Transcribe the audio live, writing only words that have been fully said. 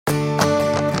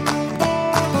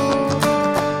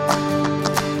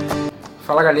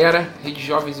Fala galera, Rede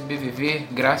Jovens e BVV,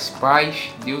 graça e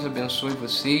paz, Deus abençoe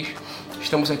vocês.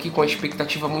 Estamos aqui com uma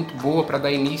expectativa muito boa para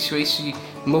dar início a esse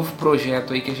novo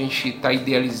projeto aí que a gente está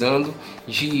idealizando,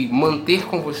 de manter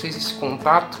com vocês esse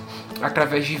contato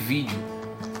através de vídeo.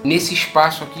 Nesse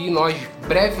espaço aqui nós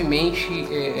brevemente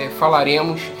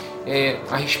falaremos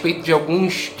a respeito de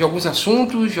alguns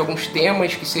assuntos, de alguns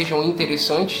temas que sejam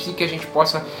interessantes e que a gente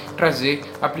possa trazer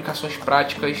aplicações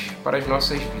práticas para as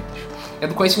nossas vidas. É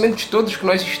do conhecimento de todos que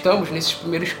nós estamos, nesses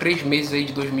primeiros 3 meses aí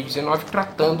de 2019,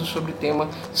 tratando sobre o tema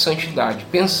santidade.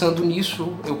 Pensando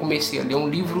nisso, eu comecei a ler um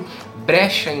livro,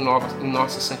 Brecha em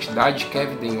Nossa Santidade,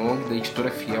 de Deyoung, da editora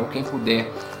Fiel. Quem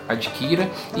puder, adquira.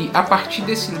 E a partir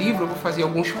desse livro eu vou fazer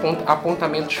alguns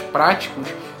apontamentos práticos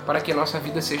para que a nossa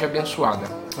vida seja abençoada.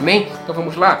 Amém? Então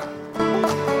vamos lá?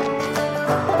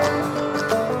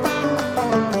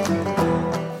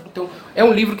 Então, é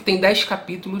um livro que tem 10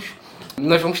 capítulos.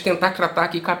 Nós vamos tentar tratar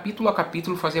aqui capítulo a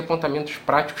capítulo, fazer apontamentos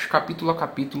práticos, capítulo a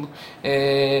capítulo,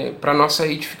 para a nossa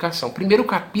edificação. Primeiro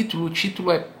capítulo, o título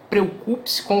é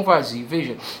Preocupe-se com o vazio.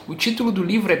 Veja, o título do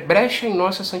livro é Brecha em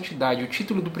Nossa Santidade. O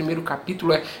título do primeiro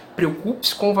capítulo é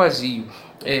Preocupe-se com o vazio.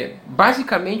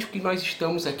 Basicamente o que nós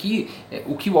estamos aqui,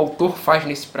 o que o autor faz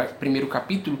nesse primeiro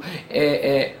capítulo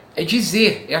é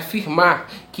dizer, é afirmar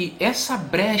que essa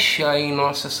brecha em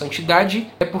nossa santidade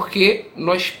é porque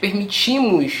nós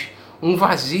permitimos um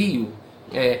vazio.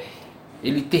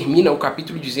 Ele termina o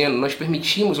capítulo dizendo: nós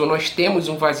permitimos ou nós temos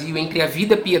um vazio entre a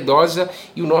vida piedosa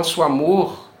e o nosso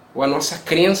amor ou a nossa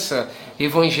crença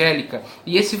evangélica.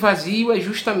 E esse vazio é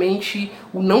justamente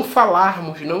o não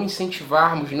falarmos, não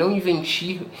incentivarmos, não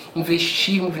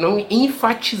investirmos, não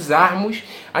enfatizarmos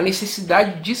a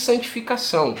necessidade de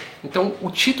santificação. Então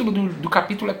o título do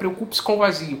capítulo é Preocupe-se com o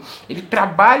vazio. Ele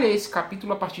trabalha esse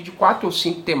capítulo a partir de 4 ou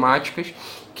 5 temáticas,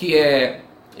 que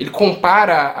ele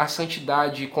compara a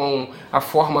santidade com a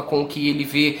forma com que ele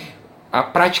vê a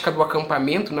prática do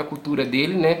acampamento na cultura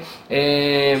dele, né?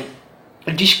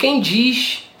 Ele diz, quem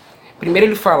diz... Primeiro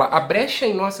ele fala, a brecha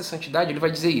em nossa santidade, ele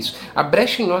vai dizer isso. A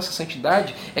brecha em nossa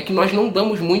santidade é que nós não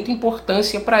damos muita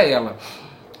importância para ela.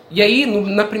 E aí,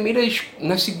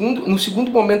 no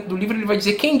segundo momento do livro, ele vai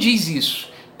dizer, quem diz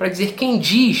isso? Para dizer quem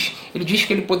diz, ele diz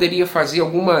que ele poderia fazer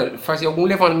algum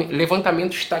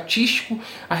levantamento estatístico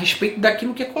a respeito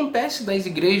daquilo que acontece nas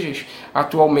igrejas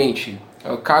atualmente.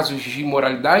 Casos de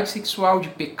imoralidade sexual, de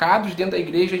pecados dentro da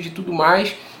igreja, de tudo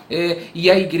mais.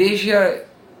 E a igreja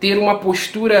ter uma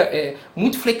postura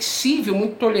muito flexível,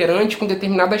 muito tolerante com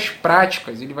determinadas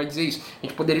práticas. Ele vai dizer isso. A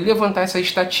gente poderia levantar essa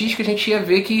estatística, a gente ia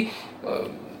ver que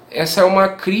essa é uma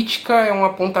crítica, é um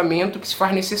apontamento que se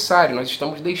faz necessário. Nós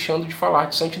estamos deixando de falar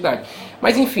de santidade.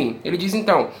 Mas enfim, ele diz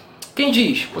então, quem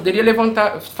diz? Poderia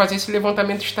fazer esse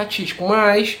levantamento estatístico,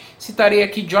 mas citarei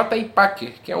aqui J.I.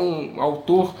 Packer, que é um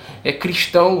autor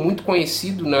cristão muito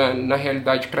conhecido na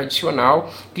realidade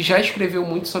tradicional, que já escreveu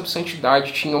muito sobre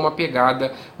santidade, tinha uma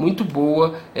pegada muito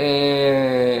boa,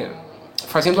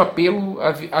 fazendo apelo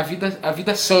à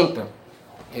vida santa.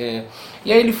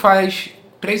 E aí ele faz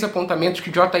 3 apontamentos que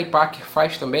J.I. Packer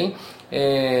faz também.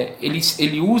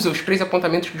 Ele usa os 3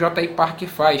 apontamentos que J.I. Packer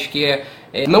faz, que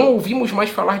não ouvimos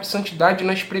mais falar de santidade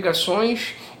nas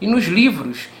pregações e nos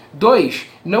livros. 2,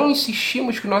 não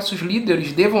insistimos que nossos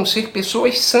líderes devam ser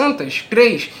pessoas santas.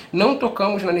 3, não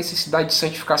tocamos na necessidade de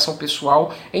santificação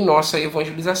pessoal em nossa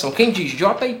evangelização. Quem diz?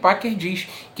 J.I. Packer diz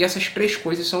que essas 3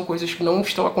 coisas são coisas que não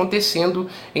estão acontecendo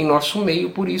em nosso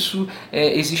meio, por isso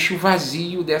existe o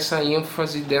vazio dessa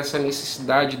ênfase, dessa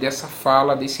necessidade, dessa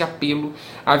fala, desse apelo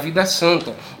à vida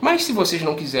santa. Mas se vocês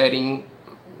não quiserem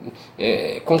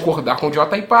concordar com o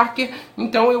J.I. Packer,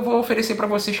 então eu vou oferecer para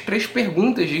vocês 3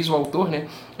 perguntas, diz o autor, né?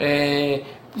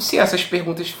 Se essas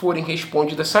perguntas forem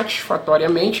respondidas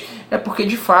satisfatoriamente, é porque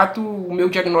de fato o meu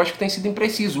diagnóstico tem sido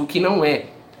impreciso, o que não é.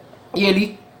 E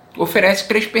ele oferece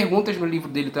 3 perguntas no livro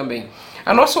dele também.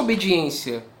 A nossa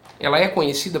obediência, ela é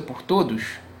conhecida por todos?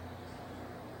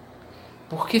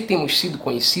 Por que temos sido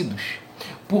conhecidos?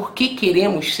 Por que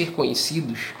queremos ser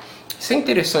conhecidos? Isso é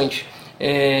interessante.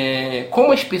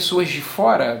 Como as pessoas de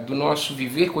fora do nosso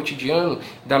viver cotidiano,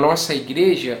 da nossa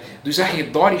igreja, dos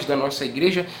arredores da nossa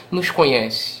igreja, nos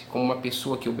conhecem. Como uma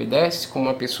pessoa que obedece, como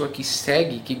uma pessoa que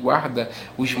segue, que guarda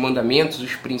os mandamentos,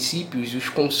 os princípios, os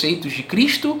conceitos de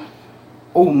Cristo,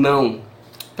 ou não.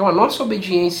 Então a nossa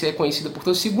obediência é conhecida por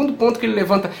todos. Segundo ponto que ele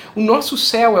levanta, o nosso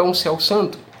céu é um céu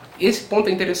santo. Esse ponto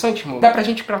é interessante, irmão. Dá pra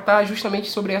gente tratar justamente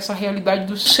sobre essa realidade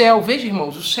do céu. Veja,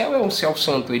 irmãos, o céu é um céu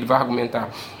santo, ele vai argumentar.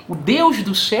 O Deus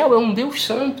do céu é um Deus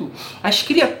santo. As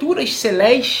criaturas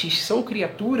celestes são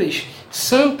criaturas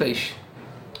santas.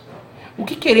 O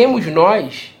que queremos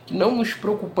nós não nos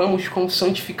preocupamos com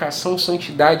santificação,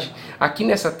 santidade aqui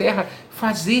nessa terra,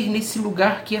 fazer nesse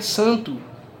lugar que é santo.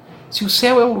 Se o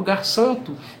céu é um lugar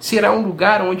santo, será um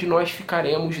lugar onde nós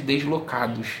ficaremos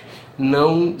deslocados.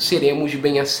 Não seremos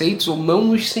bem aceitos ou não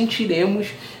nos sentiremos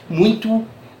muito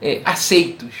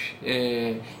aceitos.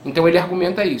 Então ele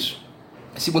argumenta isso.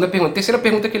 A segunda pergunta. A terceira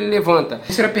pergunta que ele levanta. A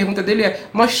terceira pergunta dele é: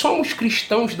 nós somos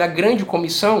cristãos da grande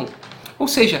comissão? Ou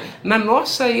seja, na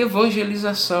nossa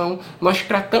evangelização, nós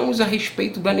tratamos a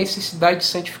respeito da necessidade de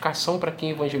santificação para quem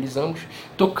evangelizamos,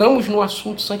 tocamos no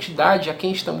assunto santidade a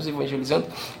quem estamos evangelizando.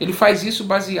 Ele faz isso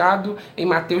baseado em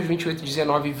Mateus 28,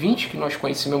 19 e 20, que nós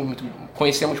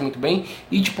conhecemos muito bem.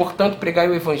 Ide, portanto, pregai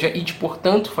o evangelho, ide,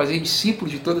 portanto, fazer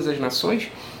discípulos de todas as nações,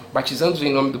 batizando-os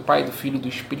em nome do Pai, do Filho e do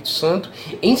Espírito Santo,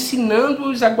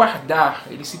 ensinando-os a guardar.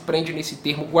 Ele se prende nesse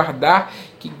termo guardar,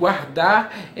 que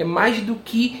guardar é mais do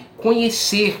que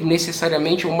conhecer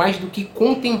necessariamente, ou mais do que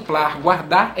contemplar.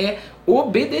 Guardar é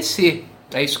obedecer.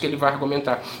 É isso que ele vai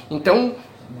argumentar. Então,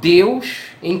 Deus,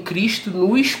 em Cristo,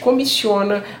 nos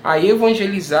comissiona a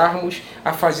evangelizarmos,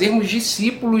 a fazermos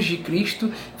discípulos de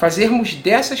Cristo, fazermos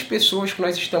dessas pessoas que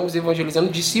nós estamos evangelizando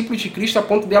discípulos de Cristo a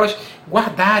ponto delas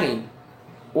guardarem,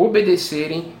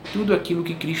 obedecerem tudo aquilo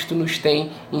que Cristo nos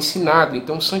tem ensinado.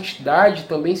 Então, santidade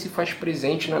também se faz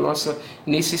presente na nossa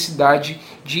necessidade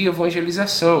de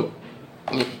evangelização.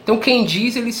 Então, quem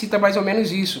diz, ele cita mais ou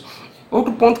menos isso.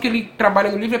 Outro ponto que ele trabalha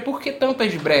no livro é por que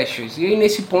tantas brechas? E aí,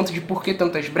 nesse ponto de por que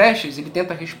tantas brechas, ele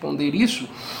tenta responder isso.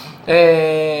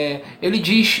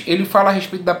 Ele fala a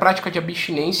respeito da prática de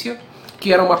abstinência,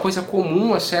 que era uma coisa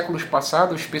comum há séculos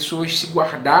passados. As pessoas se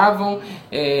guardavam,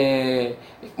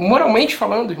 moralmente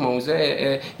falando, irmãos,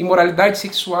 imoralidade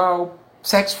sexual,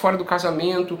 sexo fora do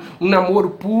casamento, um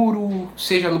namoro puro,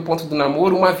 seja no ponto do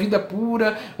namoro, uma vida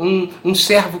pura, um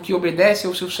servo que obedece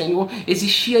ao seu senhor.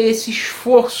 Existia esse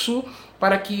esforço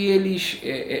para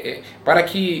que para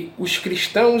que os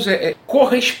cristãos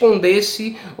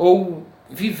correspondessem ou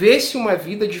vivesse uma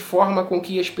vida de forma com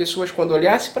que as pessoas, quando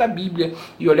olhassem para a Bíblia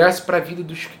e olhassem para a vida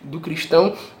do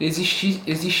cristão,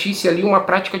 existisse ali uma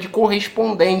prática de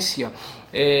correspondência.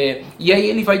 E aí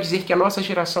ele vai dizer que a nossa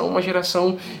geração é uma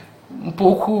geração um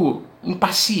pouco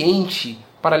impaciente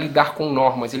para lidar com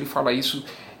normas. Ele fala isso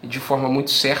de forma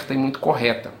muito certa e muito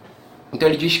correta. Então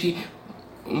ele diz que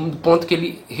um ponto que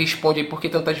ele responde aí, por que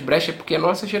tantas brechas, é porque a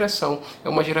nossa geração é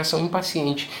uma geração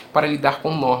impaciente para lidar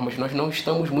com normas. Nós não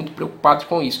estamos muito preocupados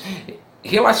com isso.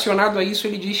 Relacionado a isso,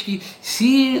 ele diz que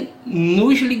se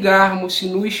nos ligarmos,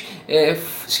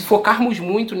 se focarmos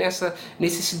muito nessa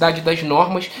necessidade das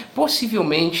normas,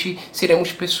 possivelmente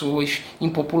seremos pessoas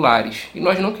impopulares. E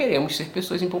nós não queremos ser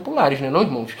pessoas impopulares, não,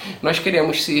 irmãos? Nós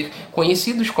queremos ser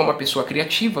conhecidos como uma pessoa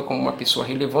criativa, como uma pessoa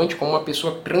relevante, como uma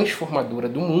pessoa transformadora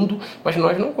do mundo, mas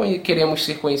nós não queremos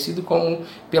ser conhecidos como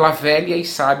pela velha e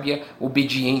sábia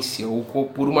obediência, ou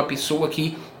por uma pessoa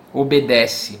que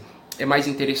obedece. É mais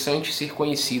interessante ser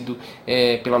conhecido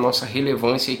pela nossa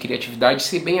relevância e criatividade,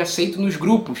 ser bem aceito nos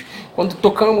grupos. Quando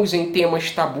tocamos em temas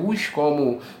tabus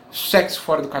como sexo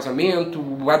fora do casamento,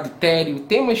 adultério,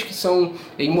 temas que são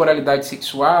imoralidade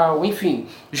sexual, enfim,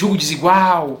 julgo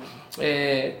desigual,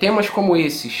 temas como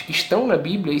esses que estão na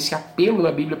Bíblia, esse apelo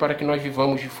na Bíblia para que nós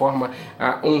vivamos de forma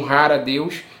a honrar a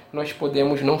Deus, nós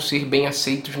podemos não ser bem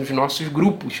aceitos nos nossos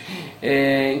grupos.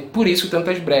 Por isso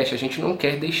tantas brechas. A gente não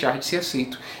quer deixar de ser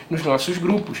aceito nos nossos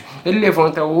grupos. Ele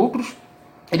levanta outros.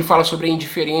 Ele fala sobre a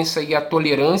indiferença e a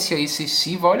tolerância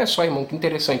excessiva. Olha só, irmão, que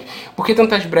interessante. Por que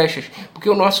tantas brechas? Porque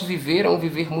o nosso viver é um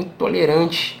viver muito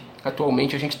tolerante.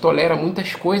 Atualmente a gente tolera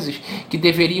muitas coisas que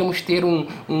deveríamos ter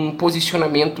um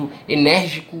posicionamento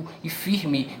enérgico e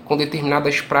firme com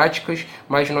determinadas práticas,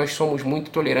 mas nós somos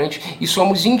muito tolerantes e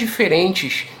somos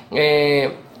indiferentes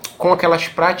com aquelas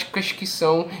práticas que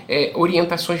são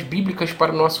orientações bíblicas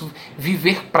para o nosso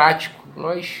viver prático.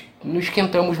 Nós nos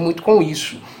esquentamos muito com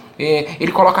isso.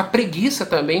 Ele coloca a preguiça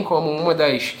também como uma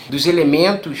dos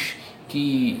elementos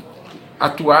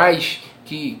atuais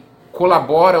que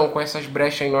colaboram com essas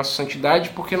brechas em nossa santidade,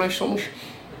 porque nós somos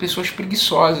pessoas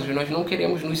preguiçosas, nós não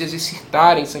queremos nos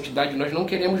exercitar em santidade, nós não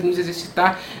queremos nos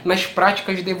exercitar nas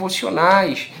práticas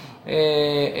devocionais.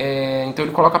 Então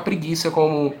ele coloca a preguiça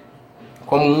como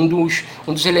um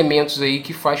dos elementos aí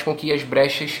que faz com que as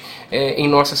brechas em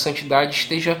nossa santidade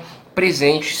esteja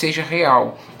presente, seja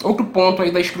real. Outro ponto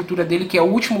aí da escritura dele, que é o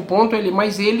último ponto,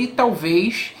 mas ele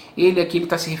talvez... Ele aqui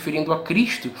está se referindo a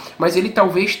Cristo, mas ele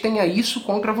talvez tenha isso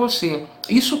contra você.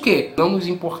 Isso o quê? Não nos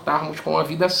importarmos com a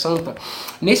vida santa.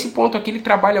 Nesse ponto aqui ele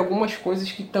trabalha algumas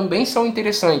coisas que também são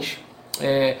interessantes.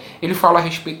 Ele fala a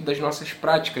respeito das nossas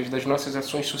práticas, das nossas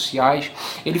ações sociais,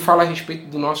 ele fala a respeito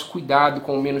do nosso cuidado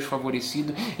com o menos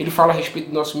favorecido, ele fala a respeito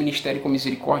do nosso ministério com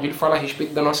misericórdia, ele fala a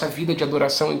respeito da nossa vida de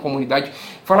adoração em comunidade,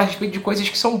 fala a respeito de coisas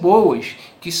que são boas,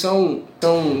 que são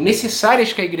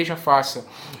necessárias que a igreja faça,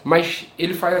 mas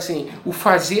ele fala assim, o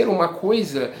fazer uma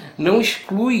coisa não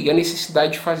exclui a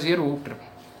necessidade de fazer outra.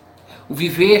 O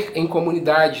viver em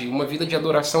comunidade, uma vida de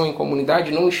adoração em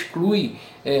comunidade, não exclui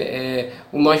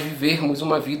o nós vivermos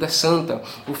uma vida santa.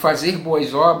 O fazer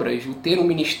boas obras, o ter um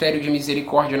ministério de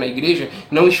misericórdia na igreja,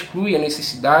 não exclui a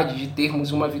necessidade de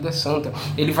termos uma vida santa.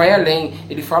 Ele vai além,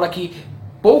 ele fala que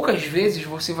poucas vezes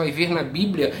você vai ver na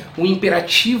Bíblia um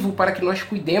imperativo para que nós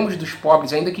cuidemos dos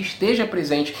pobres, ainda que esteja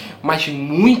presente, mas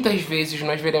muitas vezes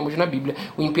nós veremos na Bíblia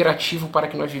o imperativo para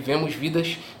que nós vivemos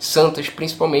vidas santas,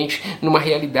 principalmente numa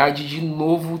realidade de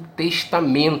Novo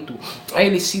Testamento. Aí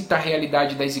ele cita a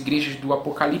realidade das igrejas do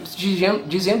Apocalipse,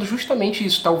 dizendo justamente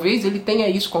isso. Talvez ele tenha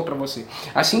isso contra você.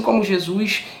 Assim como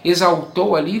Jesus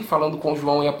exaltou ali, falando com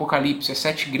João em Apocalipse, as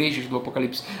 7 igrejas do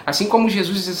Apocalipse, assim como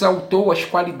Jesus exaltou as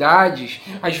qualidades,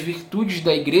 as virtudes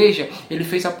da igreja, ele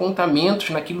fez apontamentos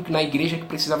naquilo que na igreja que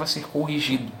precisava ser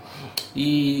corrigido.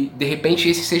 E de repente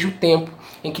esse seja o tempo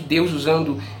em que Deus,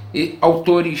 usando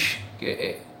autores,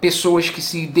 pessoas que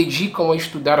se dedicam a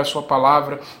estudar a sua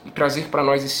palavra e trazer para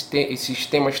nós esses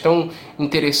temas tão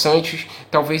interessantes,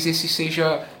 talvez esse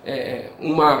seja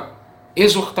uma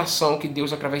exortação que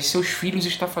Deus, através de seus filhos,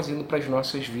 está fazendo para as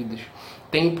nossas vidas.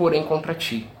 Tenho, porém, contra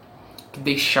ti que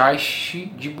deixaste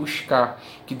de buscar,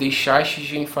 que deixaste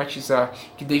de enfatizar,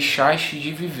 que deixaste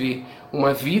de viver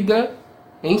uma vida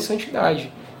em santidade.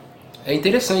 É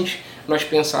interessante nós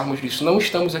pensarmos nisso. Não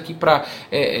estamos aqui para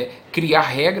criar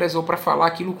regras ou para falar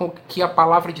aquilo que a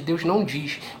palavra de Deus não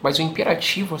diz, mas o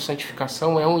imperativo à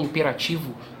santificação é um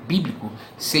imperativo bíblico.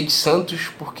 Sede santos,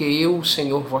 porque eu, o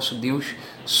Senhor vosso Deus,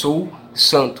 sou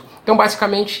santo. Então,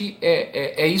 basicamente,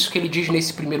 é isso que ele diz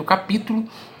nesse primeiro capítulo.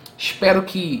 Espero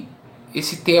que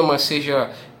esse tema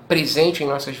seja presente em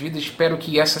nossas vidas, espero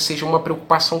que essa seja uma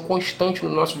preocupação constante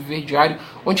no nosso viver diário,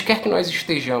 onde quer que nós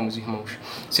estejamos, irmãos.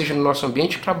 Seja no nosso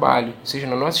ambiente de trabalho, seja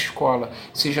na nossa escola,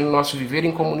 seja no nosso viver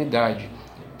em comunidade.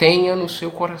 Tenha no seu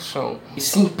coração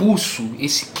esse impulso,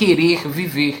 esse querer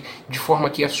viver de forma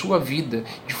que a sua vida,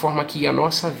 de forma que a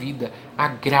nossa vida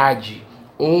agrade,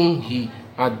 honre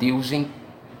a Deus em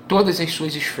todas as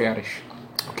suas esferas.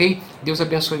 Ok? Deus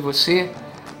abençoe você.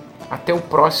 Até o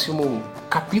próximo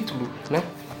capítulo, né?